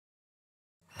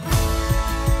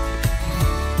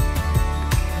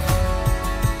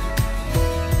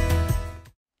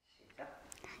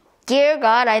Dear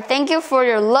God, I thank you for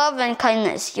your love and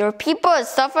kindness. Your people is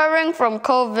suffering from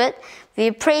COVID.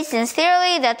 We pray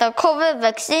sincerely that the COVID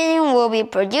vaccine will be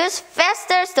produced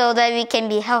faster so that we can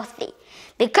be healthy.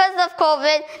 Because of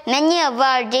COVID, many of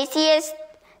our JCS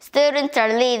students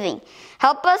are leaving.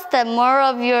 Help us that more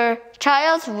of your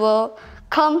child will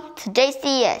come to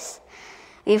JCS.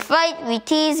 We fight, we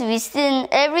tease, we sin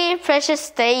every precious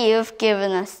day you've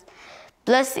given us.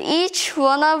 Bless each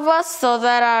one of us so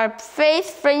that our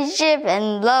faith, friendship,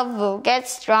 and love will get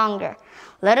stronger.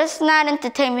 Let us not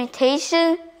into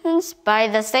temptations by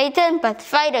the Satan, but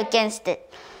fight against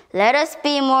it. Let us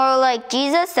be more like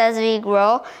Jesus as we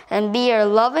grow and be your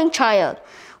loving child.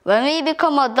 When we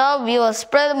become adult, we will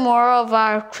spread more of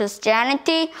our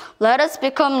Christianity. Let us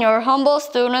become your humble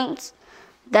students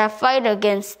that fight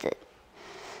against it.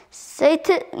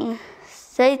 Satan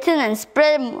and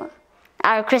spread more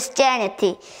our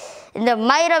Christianity. In the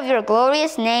might of your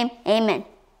glorious name, amen.